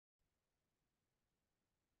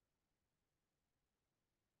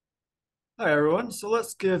Hi everyone. So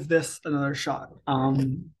let's give this another shot.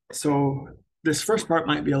 So this first part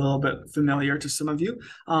might be a little bit familiar to some of you.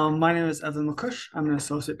 My name is Evan McCush. I'm an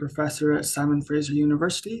associate professor at Simon Fraser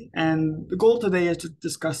University, and the goal today is to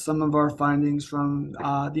discuss some of our findings from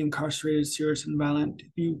the incarcerated serious and violent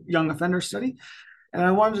young offender study. And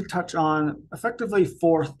I wanted to touch on effectively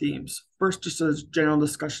four themes. First, just a general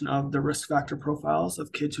discussion of the risk factor profiles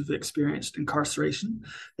of kids who've experienced incarceration,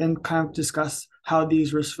 then kind of discuss how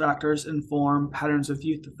these risk factors inform patterns of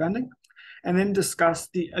youth offending, and then discuss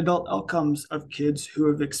the adult outcomes of kids who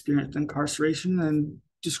have experienced incarceration and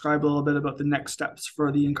describe a little bit about the next steps for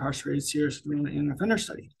the incarcerated serious young offender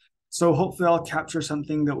study. So hopefully I'll capture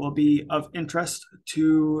something that will be of interest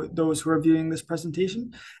to those who are viewing this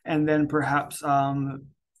presentation, and then perhaps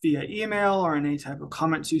via email or any type of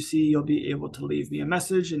comments you see, you'll be able to leave me a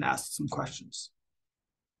message and ask some questions.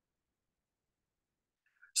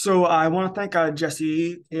 So I want to thank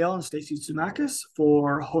Jesse Hale and Stacy Tsumakis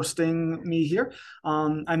for hosting me here.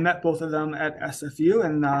 I met both of them at SFU,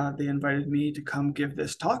 and they invited me to come give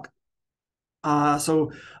this talk.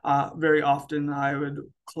 Very often I would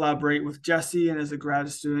collaborate with Jessie, and as a grad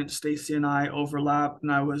student, Stacy and I overlapped, and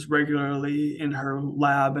I was regularly in her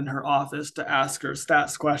lab in her office to ask her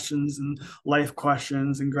stats questions and life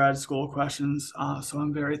questions and grad school questions. So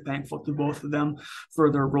I'm very thankful to both of them for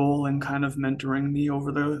their role in kind of mentoring me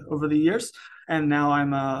over the years. And now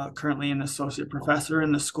I'm currently an associate professor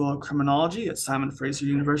in the School of Criminology at Simon Fraser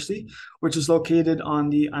University, which is located on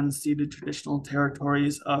the unceded traditional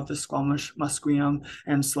territories of the Squamish, Musqueam,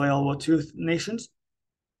 and Tsleil-Waututh nations.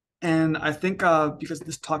 And I think because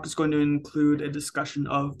this talk is going to include a discussion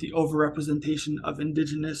of the overrepresentation of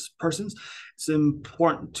Indigenous persons, it's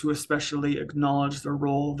important to especially acknowledge the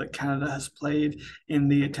role that Canada has played in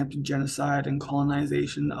the attempted genocide and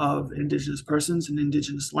colonization of Indigenous persons and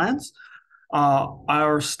Indigenous lands.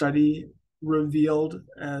 Our study revealed,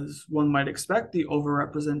 as one might expect, the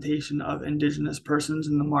overrepresentation of Indigenous persons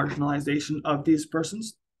and the marginalization of these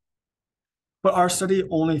persons. But our study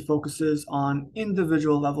only focuses on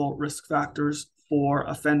individual level risk factors for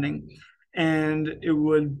offending. And it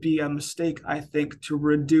would be a mistake, I think, to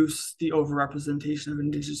reduce the overrepresentation of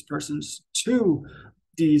Indigenous persons to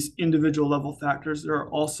these individual level factors. There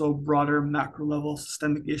are also broader macro level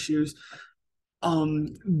systemic issues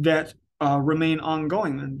that remain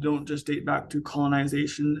ongoing and don't just date back to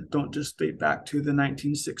colonization, don't just date back to the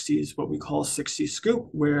 1960s, what we call 60 scoop,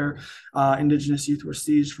 where Indigenous youth were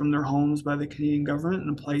seized from their homes by the Canadian government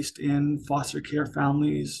and placed in foster care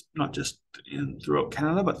families, not just throughout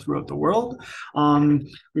Canada, but throughout the world.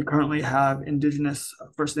 We currently have Indigenous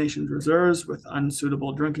First Nations reserves with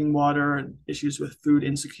unsuitable drinking water and issues with food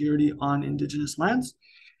insecurity on Indigenous lands.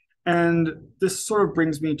 And this sort of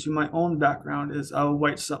brings me to my own background as a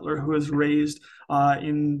white settler who was raised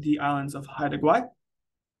in the islands of Haida Gwaii.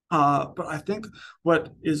 But I think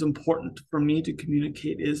what is important for me to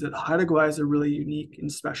communicate is that Haida Gwaii is a really unique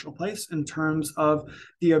and special place in terms of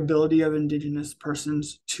the ability of Indigenous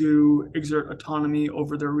persons to exert autonomy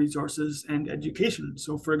over their resources and education.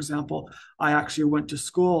 So, for example, I actually went to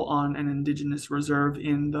school on an Indigenous reserve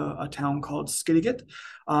in a town called Skidegate.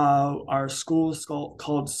 Our school is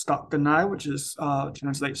called Skakganai, which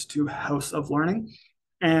translates to House of Learning.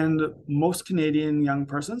 And most Canadian young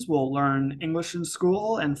persons will learn English in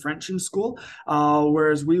school and French in school,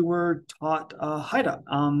 whereas we were taught Haida.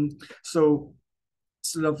 So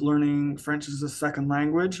instead of learning French as a second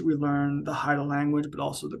language, we learn the Haida language, but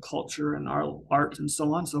also the culture and our art and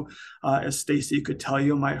so on. So as Stacy could tell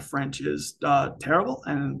you, my French is terrible,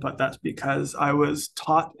 but that's because I was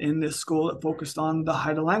taught in this school that focused on the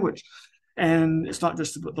Haida language. And it's not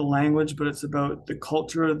just about the language, but it's about the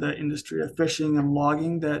culture, the industry of fishing and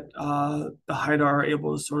logging that the Haida are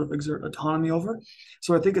able to sort of exert autonomy over.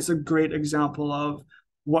 So I think it's a great example of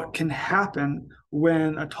what can happen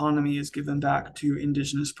when autonomy is given back to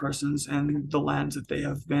Indigenous persons and the lands that they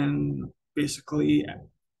have been basically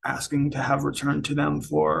asking to have returned to them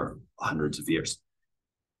for hundreds of years.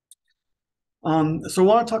 So I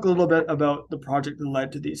want to talk a little bit about the project that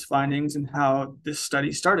led to these findings and how this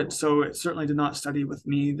study started. So it certainly did not study with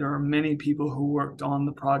me. There are many people who worked on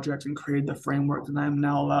the project and created the framework that I am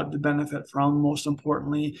now allowed to benefit from. Most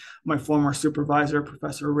importantly, my former supervisor,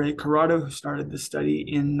 Professor Ray Corrado, who started the study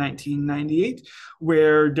in 1998,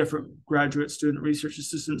 where different graduate student research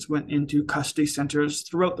assistants went into custody centers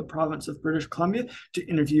throughout the province of British Columbia to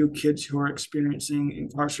interview kids who are experiencing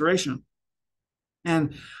incarceration.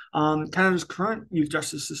 And Canada's current youth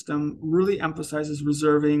justice system really emphasizes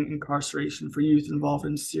reserving incarceration for youth involved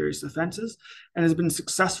in serious offenses and has been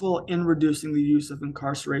successful in reducing the use of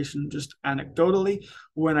incarceration. Just anecdotally,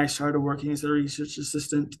 when I started working as a research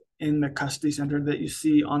assistant in the custody center that you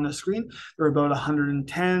see on the screen, there were about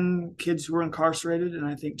 110 kids who were incarcerated. And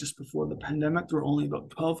I think just before the pandemic, there were only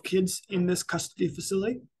about 12 kids in this custody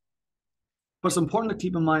facility. But it's important to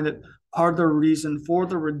keep in mind that part of the reason for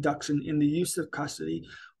the reduction in the use of custody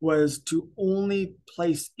was to only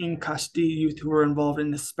place in custody youth who were involved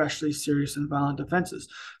in especially serious and violent offenses.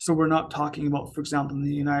 So we're not talking about, for example, in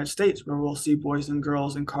the United States, where we'll see boys and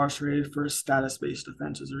girls incarcerated for status-based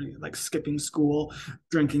offenses, or like skipping school,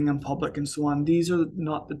 drinking in public, and so on. These are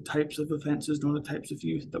not the types of offenses nor the types of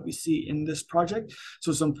youth that we see in this project.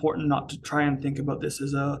 So it's important not to try and think about this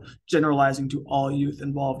as a generalizing to all youth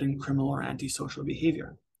involved in criminal or antisocial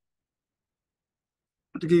behavior.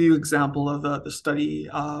 To give you an example of the study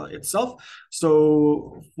itself.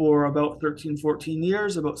 So for about 13, 14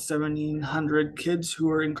 years, about 1,700 kids who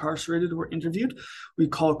were incarcerated were interviewed. We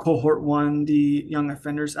call cohort one the Young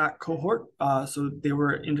Offenders Act cohort. So they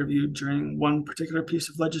were interviewed during one particular piece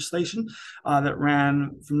of legislation that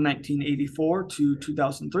ran from 1984 to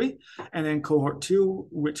 2003. And then cohort two,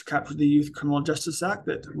 which captured the Youth Criminal Justice Act,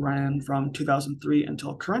 that ran from 2003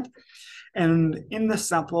 until current. And in this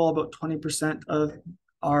sample, about 20% of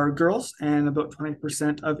are girls, and about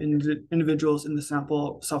 20% of individuals in the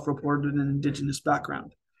sample self-reported an Indigenous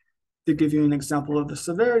background. To give you an example of the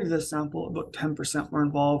severity of this sample, about 10% were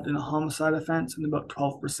involved in a homicide offense, and about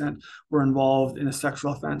 12% were involved in a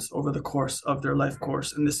sexual offense over the course of their life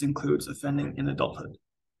course, and this includes offending in adulthood.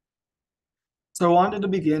 So I wanted to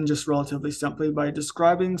begin just relatively simply by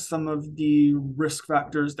describing some of the risk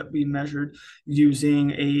factors that we measured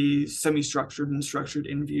using a semi-structured and structured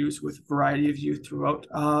interviews with a variety of youth throughout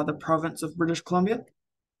the province of British Columbia.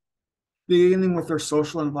 Beginning with their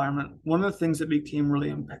social environment, one of the things that became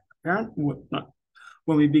really apparent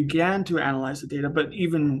when we began to analyze the data, but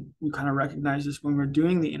even we kind of recognized this when we were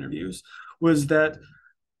doing the interviews, was that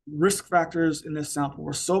risk factors in this sample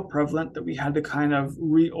were so prevalent that we had to kind of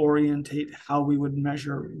reorientate how we would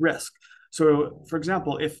measure risk. So, for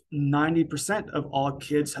example, if 90% of all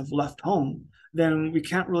kids have left home, then we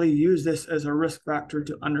can't really use this as a risk factor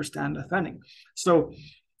to understand offending. So,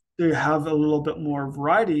 to have a little bit more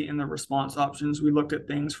variety in the response options, we looked at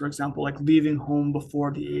things, for example, like leaving home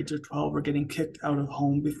before the age of 12 or getting kicked out of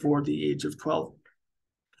home before the age of 12.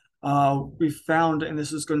 We found, and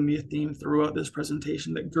this is going to be a theme throughout this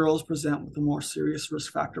presentation, that girls present with a more serious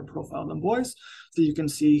risk factor profile than boys. So you can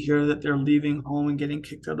see here that they're leaving home and getting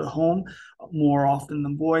kicked out of home more often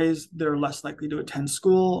than boys. They're less likely to attend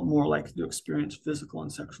school, more likely to experience physical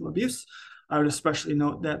and sexual abuse. I would especially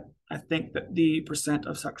note that I think that the percent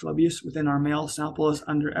of sexual abuse within our male sample is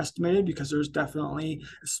underestimated, because there's definitely,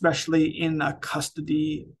 especially in a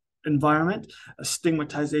custody environment, a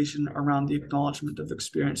stigmatization around the acknowledgement of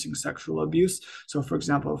experiencing sexual abuse. So, for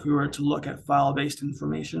example, if we were to look at file-based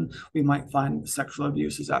information, we might find sexual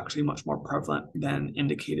abuse is actually much more prevalent than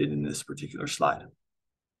indicated in this particular slide.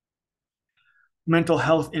 Mental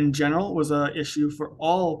health in general was an issue for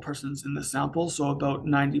all persons in the sample. So about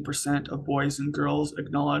 90% of boys and girls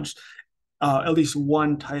acknowledged at least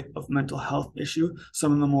one type of mental health issue.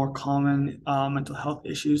 Some of the more common mental health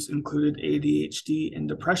issues included ADHD and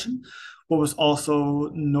depression. What was also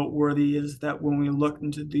noteworthy is that when we looked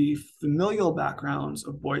into the familial backgrounds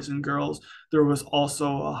of boys and girls, there was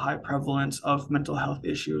also a high prevalence of mental health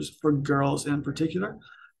issues for girls in particular.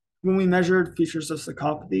 When we measured features of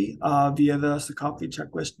psychopathy via the psychopathy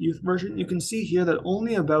checklist youth version, you can see here that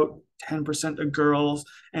only about 10% of girls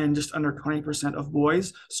and just under 20% of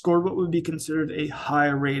boys scored what would be considered a high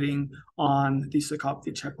rating on the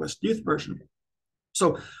psychopathy checklist youth version.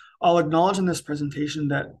 So I'll acknowledge in this presentation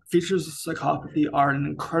that features of psychopathy are an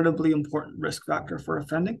incredibly important risk factor for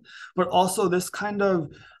offending, but also this kind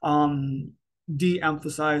of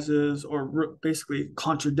de-emphasizes or basically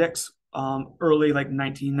contradicts early like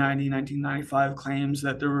 1990, 1995 claims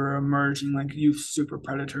that there were emerging like youth super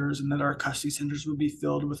predators and that our custody centers would be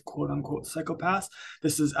filled with quote unquote psychopaths.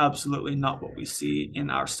 This is absolutely not what we see in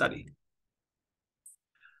our study.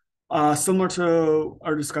 Similar to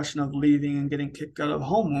our discussion of leaving and getting kicked out of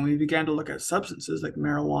home, when we began to look at substances like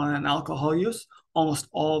marijuana and alcohol use, almost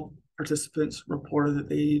all participants reported that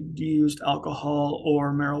they used alcohol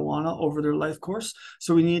or marijuana over their life course.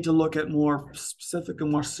 So we need to look at more specific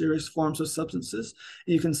and more serious forms of substances.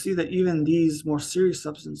 And you can see that even these more serious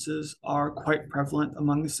substances are quite prevalent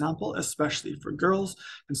among the sample, especially for girls.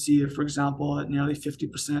 You can see, for example, that nearly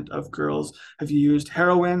 50% of girls have used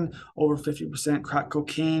heroin, over 50% crack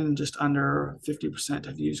cocaine, and just under 50%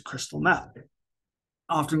 have used crystal meth.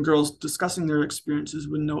 Often girls discussing their experiences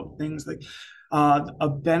would note things like a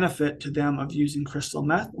benefit to them of using crystal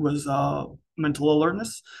meth was mental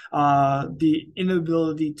alertness. The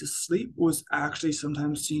inability to sleep was actually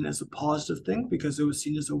sometimes seen as a positive thing because it was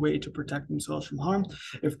seen as a way to protect themselves from harm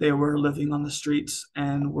if they were living on the streets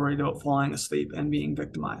and worried about falling asleep and being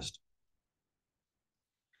victimized.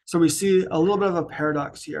 So we see a little bit of a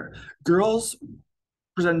paradox here. Girls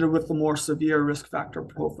presented with the more severe risk factor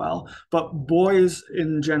profile, but boys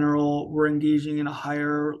in general were engaging in a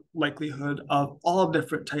higher likelihood of all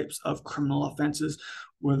different types of criminal offenses,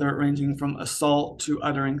 whether ranging from assault to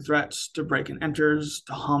uttering threats to break and enters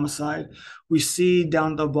to homicide. We see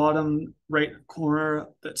down the bottom right corner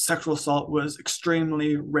that sexual assault was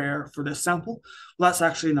extremely rare for this sample. Well, that's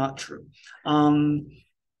actually not true.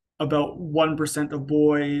 About 1% of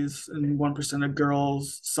boys and 1% of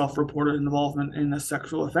girls self-reported involvement in a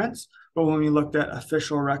sexual offense. But when we looked at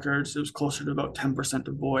official records, it was closer to about 10%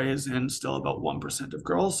 of boys and still about 1% of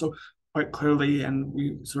girls. So quite clearly, and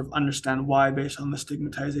we sort of understand why based on the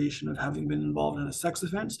stigmatization of having been involved in a sex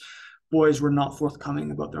offense, boys were not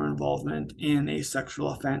forthcoming about their involvement in a sexual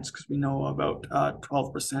offense because we know about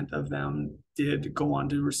 12% of them did go on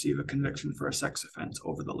to receive a conviction for a sex offense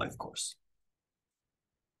over the life course.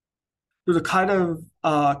 So to kind of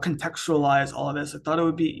contextualize all of this, I thought it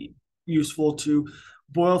would be useful to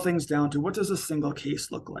boil things down to what does a single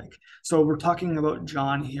case look like? So we're talking about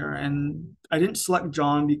John here, and I didn't select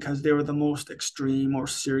John because they were the most extreme or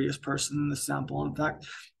serious person in the sample. In fact,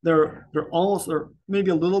 they're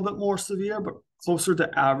maybe a little bit more severe, but closer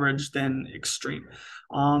to average than extreme.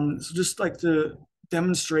 So just like to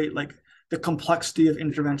demonstrate like the complexity of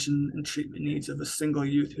intervention and treatment needs of a single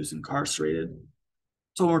youth who's incarcerated.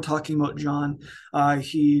 So when we're talking about John,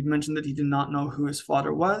 he mentioned that he did not know who his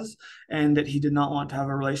father was and that he did not want to have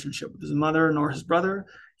a relationship with his mother nor his brother.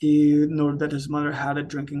 He noted that his mother had a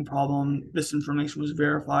drinking problem. This information was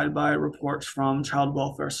verified by reports from child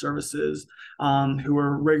welfare services who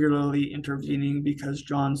were regularly intervening because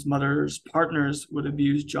John's mother's partners would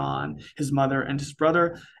abuse John, his mother, and his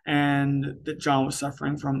brother, and that John was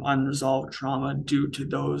suffering from unresolved trauma due to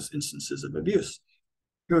those instances of abuse.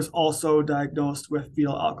 He was also diagnosed with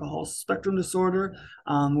fetal alcohol spectrum disorder.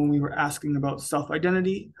 When we were asking about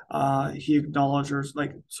self-identity, he acknowledged or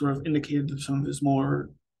like sort of indicated that some of his more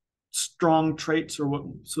strong traits or what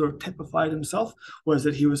sort of typified himself was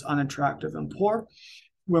that he was unattractive and poor.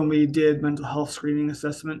 When we did mental health screening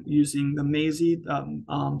assessment using the MAISY,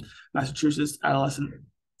 Massachusetts Adolescent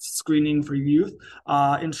Screening for Youth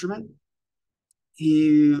instrument,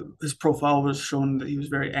 his profile was shown that he was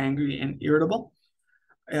very angry and irritable.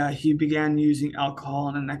 He began using alcohol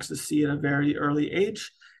and an ecstasy at a very early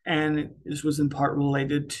age, and this was in part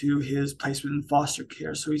related to his placement in foster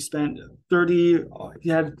care. So he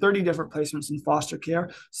had 30 different placements in foster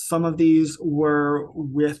care. Some of these were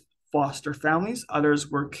with foster families, others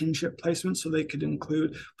were kinship placements, so they could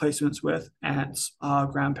include placements with aunts,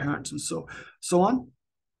 grandparents, and so on.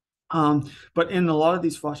 But in a lot of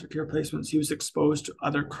these foster care placements, he was exposed to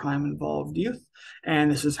other crime-involved youth, and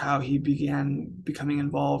this is how he began becoming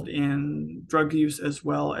involved in drug use as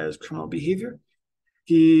well as criminal behavior.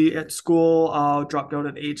 He, at school, dropped out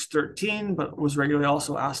at age 13, but was regularly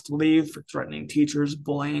also asked to leave for threatening teachers,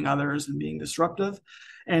 bullying others, and being disruptive.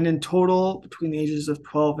 And in total, between the ages of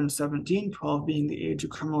 12 and 17, 12 being the age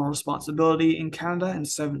of criminal responsibility in Canada and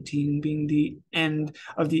 17 being the end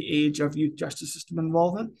of the age of youth justice system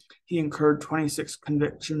involvement, he incurred 26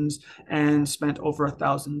 convictions and spent over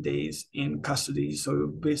 1,000 days in custody. So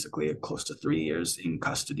basically close to 3 years in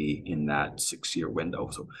custody in that 6-year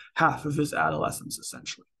window. So half of his adolescence,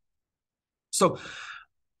 essentially. So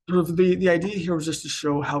sort of the idea here was just to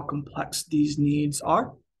show how complex these needs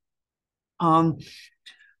are.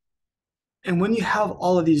 And when you have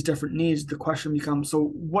all of these different needs, the question becomes, so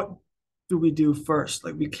what do we do first?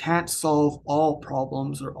 Like we can't solve all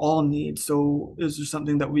problems or all needs. So is there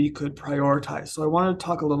something that we could prioritize? So I wanted to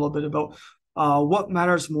talk a little bit about what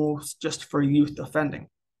matters most just for youth offending.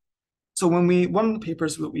 So one of the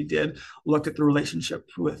papers that we did looked at the relationship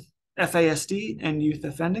with FASD and youth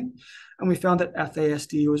offending, and we found that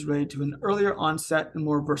FASD was related to an earlier onset and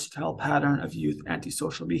more versatile pattern of youth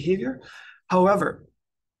antisocial behavior. However,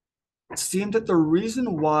 it seemed that the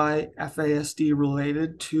reason why FASD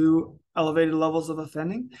related to elevated levels of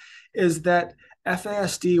offending is that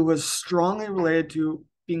FASD was strongly related to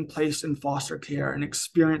being placed in foster care and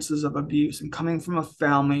experiences of abuse and coming from a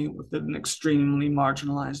family with an extremely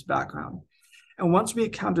marginalized background. And once we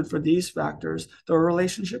accounted for these factors, the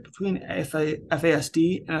relationship between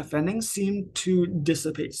FASD and offending seemed to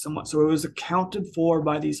dissipate somewhat. So it was accounted for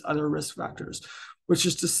by these other risk factors, which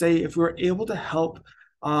is to say, if we were able to help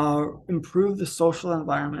improve the social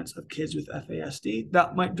environments of kids with FASD,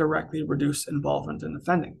 that might directly reduce involvement in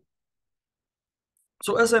offending.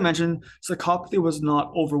 So as I mentioned, psychopathy was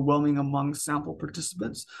not overwhelming among sample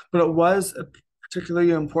participants, but it was a particularly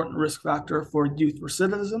important risk factor for youth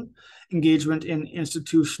recidivism, engagement in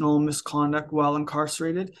institutional misconduct while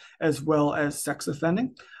incarcerated, as well as sex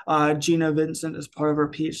offending. Gina Vincent, as part of her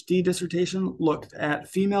PhD dissertation, looked at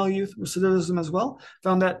female youth recidivism as well,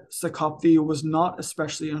 found that psychopathy was not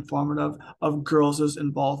especially informative of girls'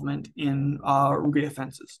 involvement in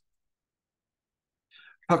reoffenses.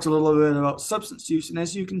 Talked a little bit about substance use. And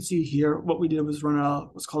as you can see here, what we did was run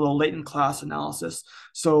what's called a latent class analysis.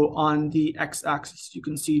 So on the x-axis, you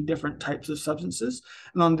can see different types of substances.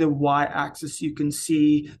 And on the y-axis, you can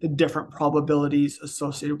see the different probabilities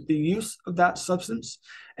associated with the use of that substance.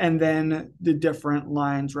 And then the different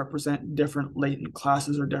lines represent different latent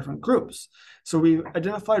classes or different groups. So we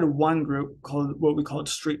identified one group called what we called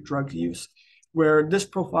street drug use, where this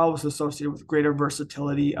profile was associated with greater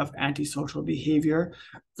versatility of antisocial behavior.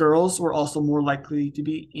 Girls were also more likely to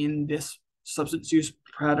be in this substance use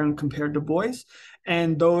pattern compared to boys.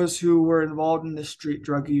 And those who were involved in the street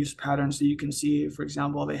drug use pattern, so you can see, for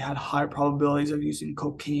example, they had high probabilities of using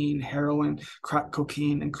cocaine, heroin, crack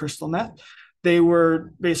cocaine, and crystal meth. They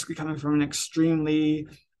were basically coming from an extremely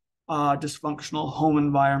dysfunctional home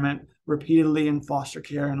environment, repeatedly in foster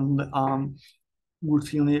care, and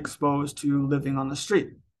routinely exposed to living on the street.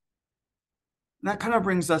 And that kind of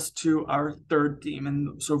brings us to our third theme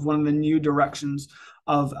and sort of one of the new directions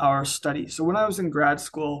of our study. So when I was in grad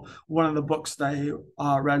school, one of the books that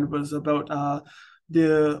I read was about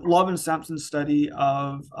the Lobb-Sampson study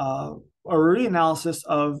of a reanalysis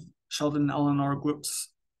of Sheldon and Eleanor Gluck's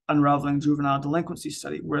Unraveling Juvenile Delinquency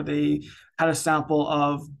study, where they had a sample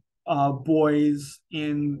of boys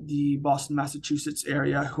in the Boston, Massachusetts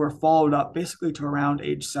area who are followed up basically to around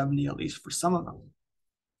age 70, at least for some of them.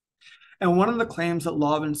 And one of the claims that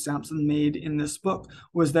Lobb-Sampson made in this book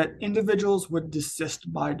was that individuals would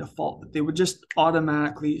desist by default, that they would just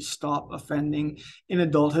automatically stop offending in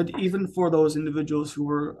adulthood, even for those individuals who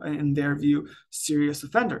were, in their view, serious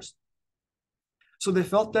offenders. So they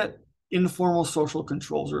felt that informal social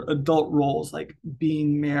controls or adult roles like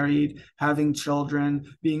being married, having children,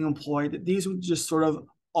 being employed, that these would just sort of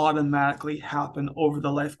automatically happen over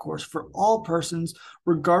the life course for all persons,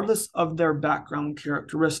 regardless of their background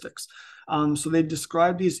characteristics. So they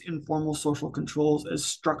described these informal social controls as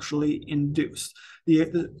structurally induced.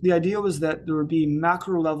 The idea was that there would be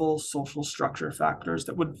macro level social structure factors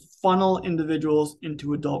that would funnel individuals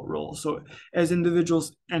into adult roles. So as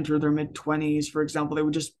individuals enter their mid-20s, for example, they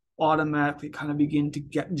would just automatically kind of begin to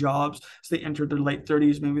get jobs. So they enter their late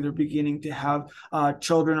 30s, maybe they're beginning to have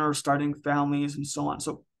children or starting families and so on.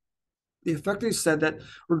 So they effectively said that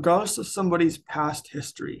regardless of somebody's past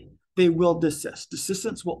history, they will desist.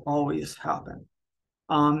 Desistance will always happen.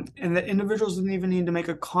 And that individuals didn't even need to make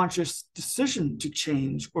a conscious decision to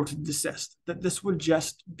change or to desist, that this would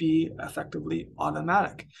just be effectively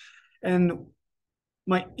automatic. And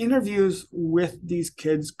my interviews with these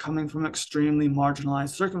kids coming from extremely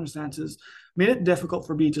marginalized circumstances made it difficult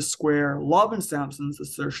for me to square Lobb-Sampson's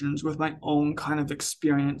assertions with my own kind of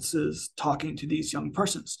experiences talking to these young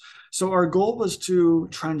persons. So our goal was to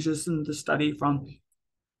transition the study from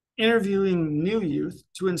interviewing new youth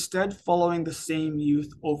to instead following the same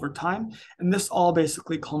youth over time. And this all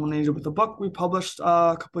basically culminated with a book we published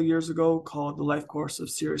a couple of years ago called The Life Course of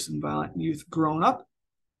Serious and Violent Youth Grown Up.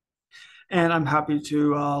 And I'm happy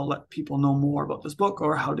to let people know more about this book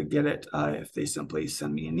or how to get it if they simply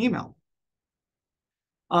send me an email.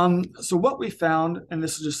 So what we found, and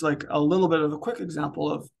this is just like a little bit of a quick example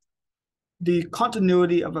of the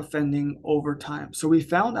continuity of offending over time. So we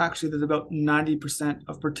found actually that about 90%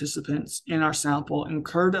 of participants in our sample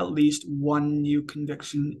incurred at least one new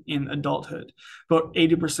conviction in adulthood. About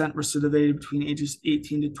 80% recidivated between ages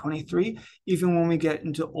 18 to 23. Even when we get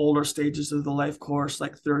into older stages of the life course,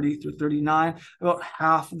 like 30 through 39, about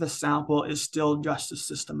half of the sample is still justice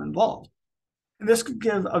system involved. And this could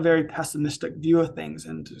give a very pessimistic view of things.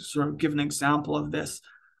 And to sort of give an example of this,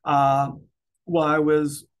 while I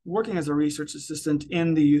was working as a research assistant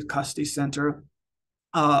in the Youth Custody Center,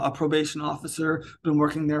 A probation officer, been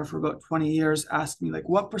working there for about 20 years, asked me like,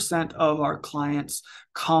 what percent of our clients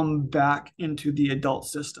come back into the adult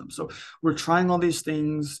system? So we're trying all these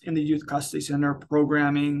things in the youth custody center,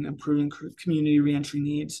 programming, improving community reentry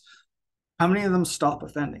needs. How many of them stop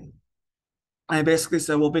offending? I basically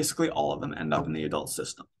said, well, basically all of them end up in the adult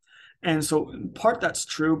system. And so in part that's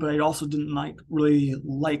true, but I also didn't really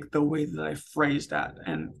like the way that I phrased that.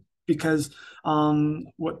 And because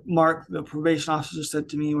what Mark, the probation officer, said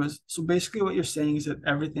to me was, so basically what you're saying is that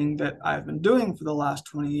everything that I've been doing for the last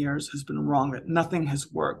 20 years has been wrong, that nothing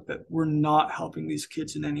has worked, that we're not helping these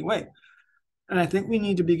kids in any way. And I think we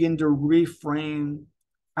need to begin to reframe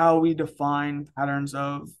how we define patterns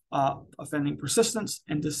of offending persistence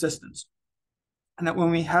and desistance. And that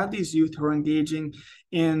when we have these youth who are engaging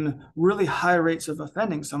in really high rates of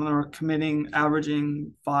offending, some of them are committing,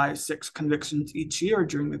 averaging 5, 6 convictions each year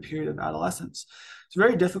during the period of adolescence. It's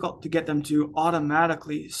very difficult to get them to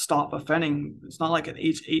automatically stop offending. It's not like at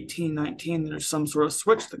age 18, 19, there's some sort of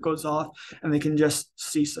switch that goes off and they can just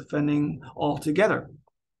cease offending altogether.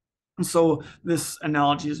 And so this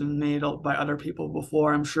analogy has been made by other people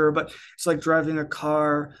before, I'm sure, but it's like driving a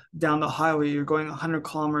car down the highway. You're going 100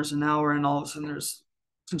 kilometers an hour, and all of a sudden there's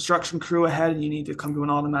construction crew ahead, and you need to come to an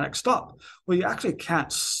automatic stop. Well, you actually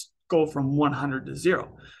can't go from 100 to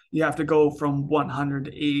 0. You have to go from 100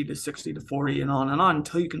 to 80 to 60 to 40 and on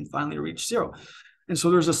until you can finally reach 0. And so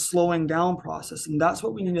there's a slowing down process. And that's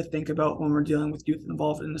what we need to think about when we're dealing with youth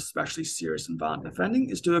involved in especially serious and violent offending,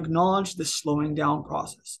 is to acknowledge this slowing down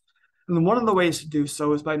process. And one of the ways to do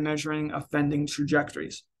so is by measuring offending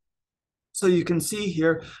trajectories. So you can see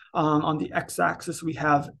here on the x-axis, we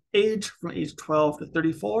have age from age 12 to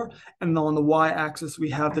 34, and on the y-axis, we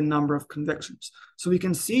have the number of convictions. So we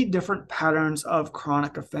can see different patterns of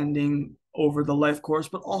chronic offending over the life course,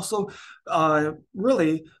 but also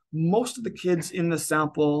really most of the kids in the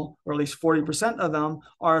sample, or at least 40% of them,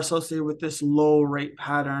 are associated with this low rate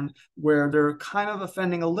pattern where they're kind of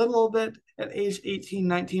offending a little bit at age 18,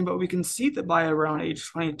 19, but we can see that by around age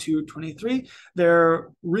 22, 23, their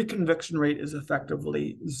reconviction rate is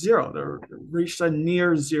effectively 0. They're reached a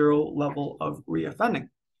near 0 level of reoffending.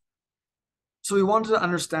 So we wanted to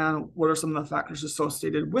understand what are some of the factors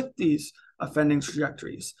associated with these offending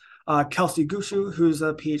trajectories. Kelsey Gushu, who's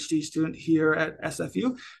a PhD student here at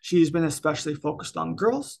SFU, she's been especially focused on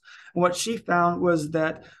girls. And what she found was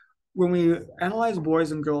that when we analyze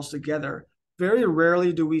boys and girls together, very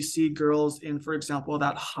rarely do we see girls in, for example,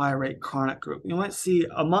 that high rate chronic group. You might see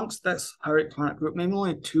amongst this high rate chronic group, maybe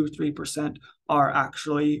only 2-3% are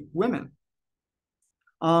actually women.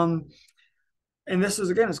 And this is,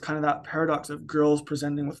 again, is kind of that paradox of girls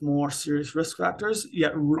presenting with more serious risk factors,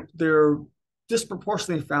 yet they're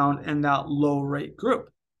disproportionately found in that low rate group.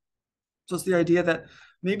 So it's the idea that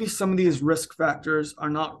maybe some of these risk factors are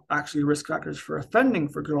not actually risk factors for offending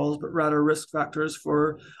for girls, but rather risk factors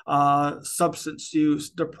for substance use,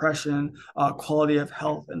 depression, quality of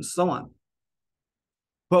health, and so on.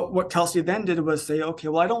 But what Kelsey then did was say, okay,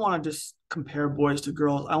 well, I don't want to just compare boys to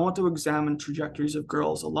girls. I want to examine trajectories of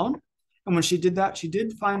girls alone. And when she did that, she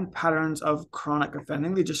did find patterns of chronic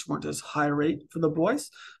offending. They just weren't as high rate for the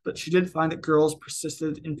boys, but she did find that girls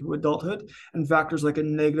persisted into adulthood, and factors like a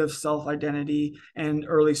negative self-identity and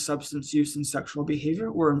early substance use and sexual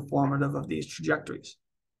behavior were informative of these trajectories.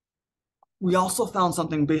 We also found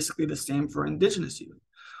something basically the same for Indigenous youth,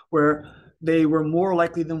 where they were more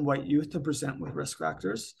likely than white youth to present with risk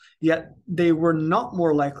factors, yet they were not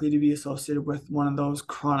more likely to be associated with one of those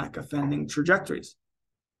chronic offending trajectories.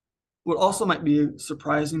 What also might be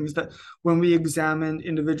surprising is that when we examined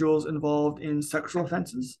individuals involved in sexual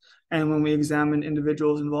offenses, and when we examined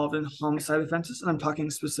individuals involved in homicide offenses, and I'm talking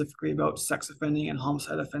specifically about sex offending and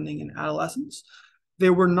homicide offending in adolescents, they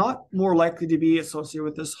were not more likely to be associated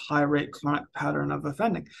with this high rate chronic pattern of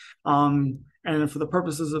offending. And for the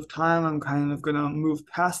purposes of time, I'm kind of going to move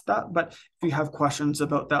past that. But if you have questions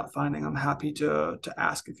about that finding, I'm happy to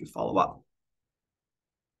ask if you follow up.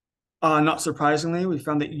 Not surprisingly, we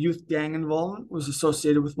found that youth gang involvement was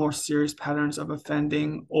associated with more serious patterns of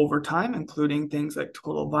offending over time, including things like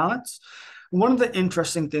total violence. One of the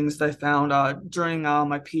interesting things that I found during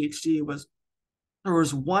my PhD was there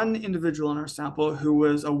was one individual in our sample who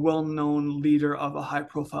was a well-known leader of a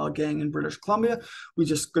high-profile gang in British Columbia. We're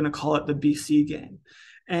just going to call it the BC gang.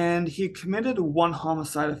 And he committed one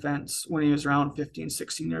homicide offense when he was around 15,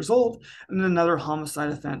 16 years old, and then another homicide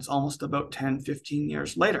offense almost about 10, 15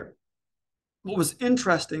 years later. What was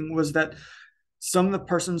interesting was that Some of the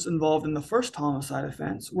persons involved in the first homicide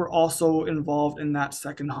offense were also involved in that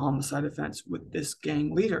second homicide offense with this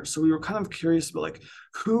gang leader. So we were kind of curious about like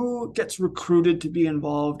who gets recruited to be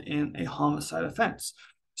involved in a homicide offense.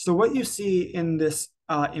 So what you see in this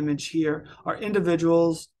image here are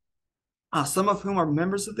individuals, some of whom are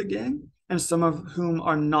members of the gang and some of whom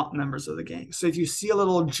are not members of the gang. So if you see a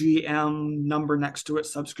little GM number next to it,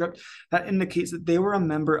 subscript, that indicates that they were a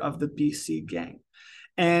member of the BC gang.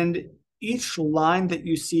 And each line that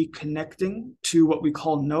you see connecting to what we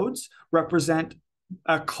call nodes represent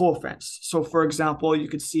a co-offense. So for example, you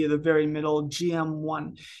could see at the very middle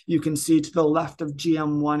GM1. You can see to the left of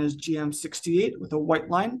GM1 is GM68 with a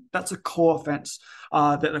white line. That's a co-offense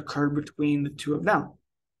that occurred between the two of them.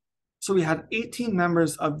 So we had 18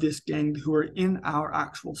 members of this gang who were in our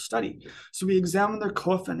actual study. So we examined their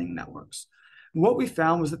co-offending networks. And what we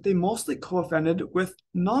found was that they mostly co-offended with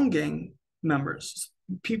non-gang members,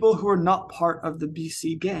 people who are not part of the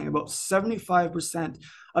BC gang. About 75%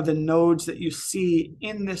 of the nodes that you see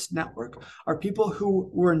in this network are people who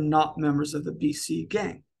were not members of the BC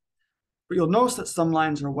gang. But you'll notice that some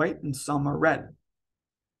lines are white and some are red.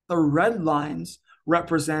 The red lines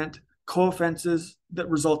represent co-offenses that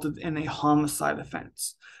resulted in a homicide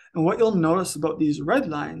offense. And what you'll notice about these red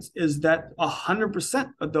lines is that 100%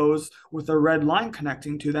 of those with a red line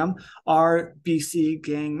connecting to them are BC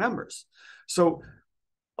gang members. So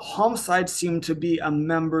homicide seemed to be a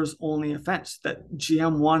members only offense, that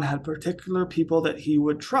GM1 had particular people that he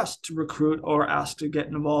would trust to recruit or ask to get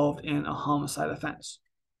involved in a homicide offense.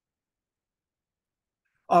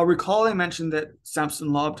 Recall I mentioned that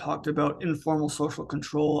Sampson Lobb talked about informal social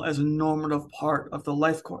control as a normative part of the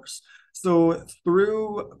life course. So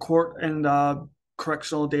through court and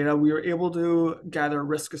correctional data, we were able to gather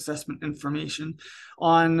risk assessment information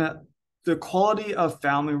on the quality of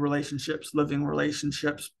family relationships, living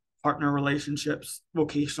relationships, partner relationships,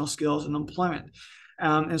 vocational skills, and employment.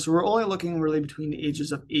 And so we're only looking really between the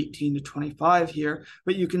ages of 18 to 25 here,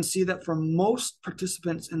 but you can see that for most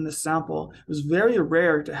participants in the sample, it was very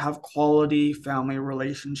rare to have quality family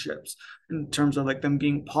relationships in terms of like them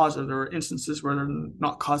being positive. There were instances where they're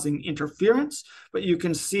not causing interference, but you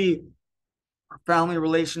can see family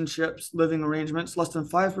relationships, living arrangements, less than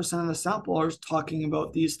 5% of the sample are talking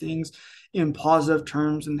about these things in positive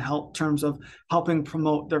terms and terms of helping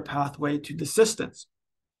promote their pathway to desistance.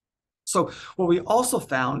 So what we also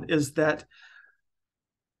found is that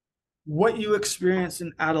what you experience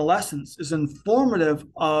in adolescence is informative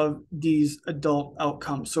of these adult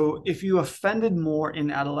outcomes. So if you offended more in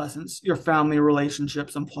adolescence, your family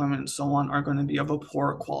relationships, employment, and so on are going to be of a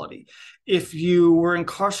poorer quality. If you were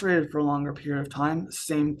incarcerated for a longer period of time,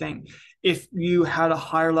 same thing. If you had a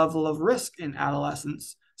higher level of risk in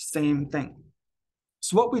adolescence, same thing.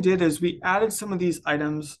 So what we did is we added some of these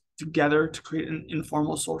items together to create an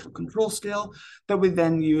informal social control scale that we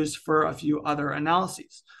then used for a few other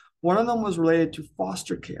analyses. One of them was related to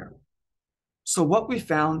foster care. So what we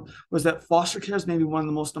found was that foster care is maybe one of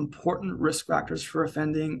the most important risk factors for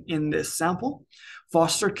offending in this sample.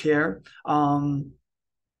 Foster care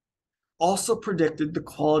also predicted the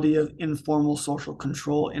quality of informal social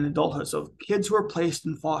control in adulthood. So kids who were placed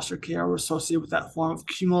in foster care were associated with that form of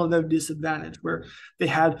cumulative disadvantage where they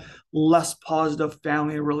had less positive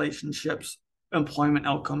family relationships, employment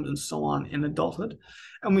outcomes, and so on in adulthood.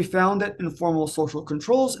 And we found that informal social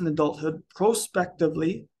controls in adulthood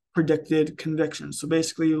prospectively predicted convictions. So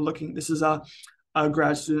basically looking, this is a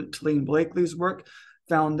grad student, Talene Blakely's work,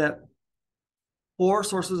 found that 4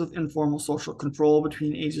 sources of informal social control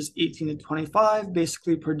between ages 18 to 25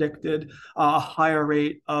 basically predicted a higher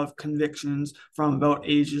rate of convictions from about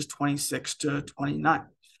ages 26 to 29.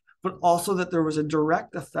 But also that there was a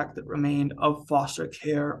direct effect that remained of foster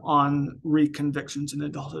care on reconvictions in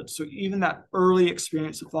adulthood. So even that early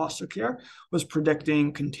experience of foster care was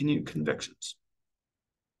predicting continued convictions.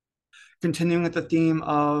 Continuing with the theme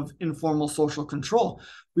of informal social control,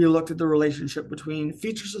 we looked at the relationship between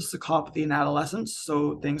features of psychopathy in adolescence,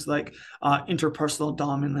 so things like interpersonal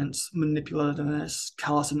dominance, manipulativeness,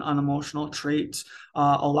 callous and unemotional traits,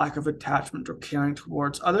 a lack of attachment or caring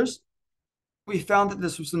towards others. We found that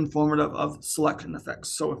this was informative of selection effects.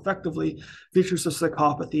 So effectively, features of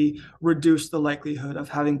psychopathy reduce the likelihood of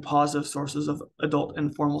having positive sources of adult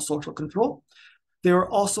informal social control. They were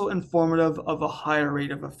also informative of a higher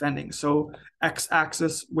rate of offending. So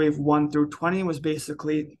x-axis, wave 1 through 20, was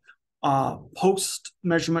basically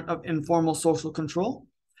post-measurement of informal social control.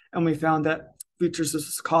 And we found that features of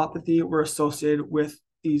psychopathy were associated with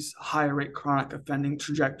these higher rate chronic offending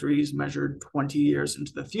trajectories measured 20 years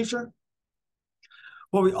into the future.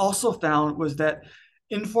 What we also found was that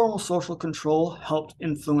Informal social control helped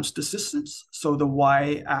influence desistance. So the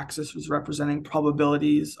y-axis was representing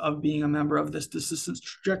probabilities of being a member of this desistance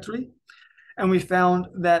trajectory. And we found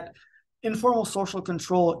that informal social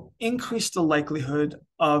control increased the likelihood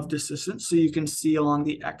of desistance. So you can see along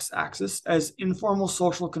the x-axis, as informal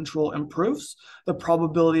social control improves, the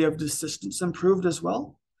probability of desistance improved as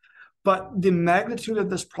well. But the magnitude of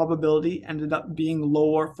this probability ended up being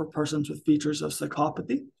lower for persons with features of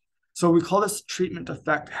psychopathy. So we call this treatment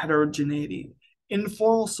effect heterogeneity.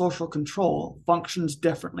 Informal social control functions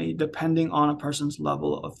differently depending on a person's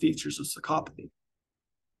level of features of psychopathy.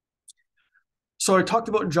 So I talked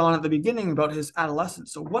about John at the beginning about his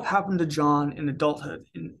adolescence. So what happened to John in adulthood?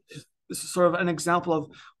 This is sort of an example of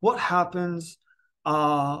what happens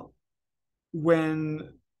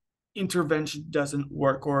when intervention doesn't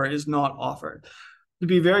work or is not offered. To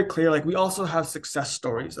be very clear, like we also have success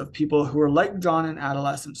stories of people who are like John in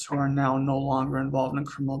adolescence who are now no longer involved in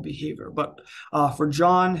criminal behavior. But for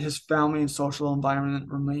John, his family and social environment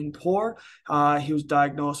remained poor. He was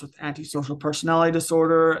diagnosed with antisocial personality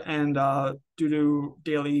disorder and due to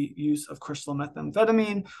daily use of crystal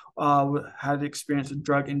methamphetamine, had experienced a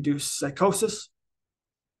drug-induced psychosis.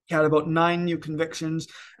 He had about 9 new convictions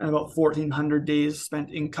and about 1,400 days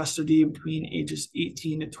spent in custody between ages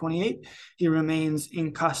 18 to 28. He remains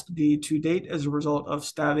in custody to date as a result of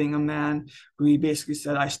stabbing a man who he basically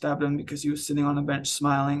said, I stabbed him because he was sitting on a bench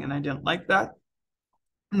smiling and I didn't like that.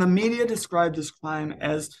 And the media described this crime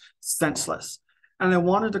as senseless. And I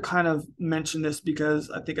wanted to kind of mention this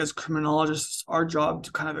because I think as criminologists, it's our job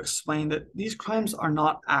to kind of explain that these crimes are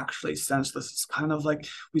not actually senseless. It's kind of like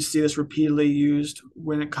we see this repeatedly used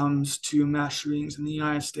when it comes to mass shootings in the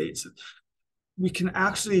United States. We can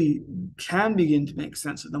begin to make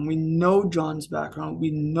sense of them. We know John's background.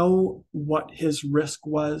 We know what his risk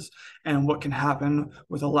was and what can happen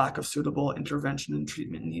with a lack of suitable intervention and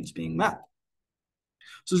treatment needs being met.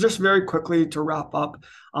 So just very quickly to wrap up,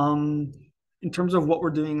 in terms of what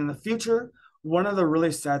we're doing in the future, one of the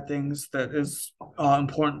really sad things that is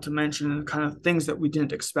important to mention and kind of things that we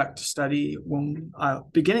didn't expect to study when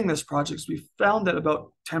beginning this project is we found that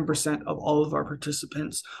about 10% of all of our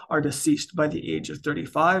participants are deceased by the age of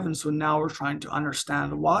 35. And so now we're trying to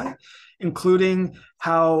understand why, including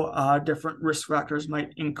how different risk factors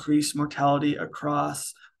might increase mortality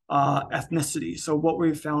across ethnicity. So what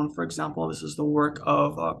we found, for example, this is the work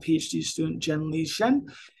of a PhD student, Jen Lee Shen,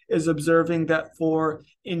 is observing that for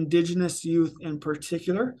Indigenous youth in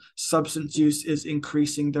particular, substance use is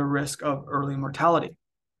increasing the risk of early mortality.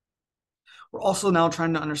 We're also now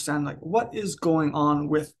trying to understand like what is going on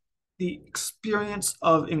with the experience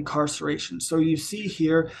of incarceration. So you see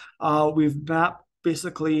here, we've mapped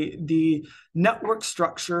basically the network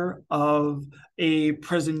structure of a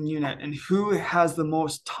prison unit and who has the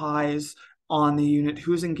most ties on the unit,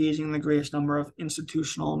 who's engaging in the greatest number of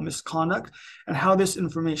institutional misconduct, and how this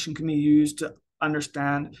information can be used to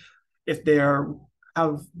understand if they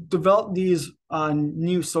have developed these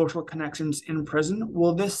new social connections in prison.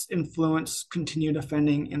 Will this influence continued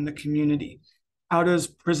offending in the community? How does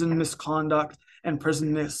prison misconduct and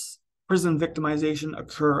prison victimization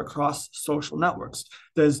occur across social networks?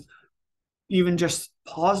 Does even just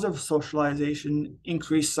positive socialization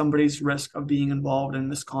increase somebody's risk of being involved in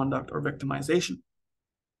misconduct or victimization?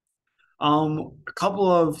 A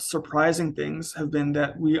couple of surprising things have been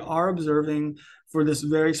that we are observing for this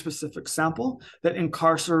very specific sample that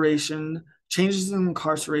changes in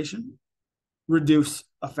incarceration reduce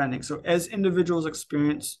offending. So as individuals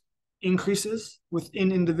experience increases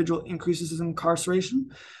within individual increases in incarceration,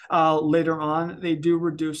 later on, they do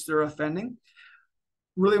reduce their offending.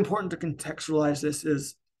 Really important to contextualize this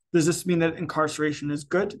is, does this mean that incarceration is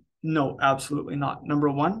good? No, absolutely not. Number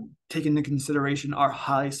one, take into consideration our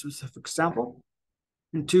highly specific sample.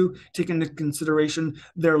 And two, take into consideration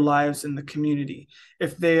their lives in the community.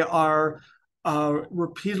 If they are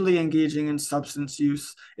repeatedly engaging in substance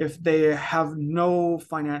use, if they have no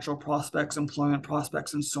financial prospects, employment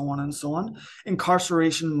prospects, and so on,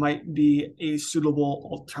 incarceration might be a suitable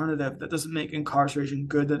alternative. That doesn't make incarceration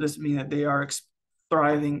good. That doesn't mean that they are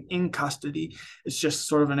thriving in custody. It's just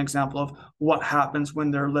sort of an example of what happens when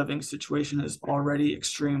their living situation is already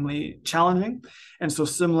extremely challenging. And so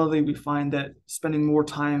similarly, we find that spending more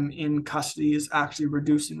time in custody is actually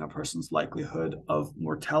reducing a person's likelihood of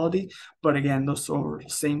mortality. But again, those sort of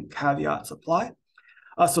same caveats apply.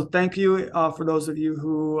 So thank you for those of you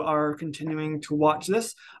who are continuing to watch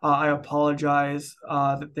this. I apologize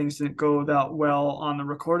that things didn't go that well on the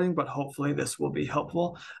recording, but hopefully this will be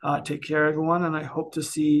helpful. Take care, everyone, and I hope to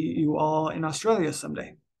see you all in Australia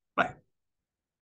someday.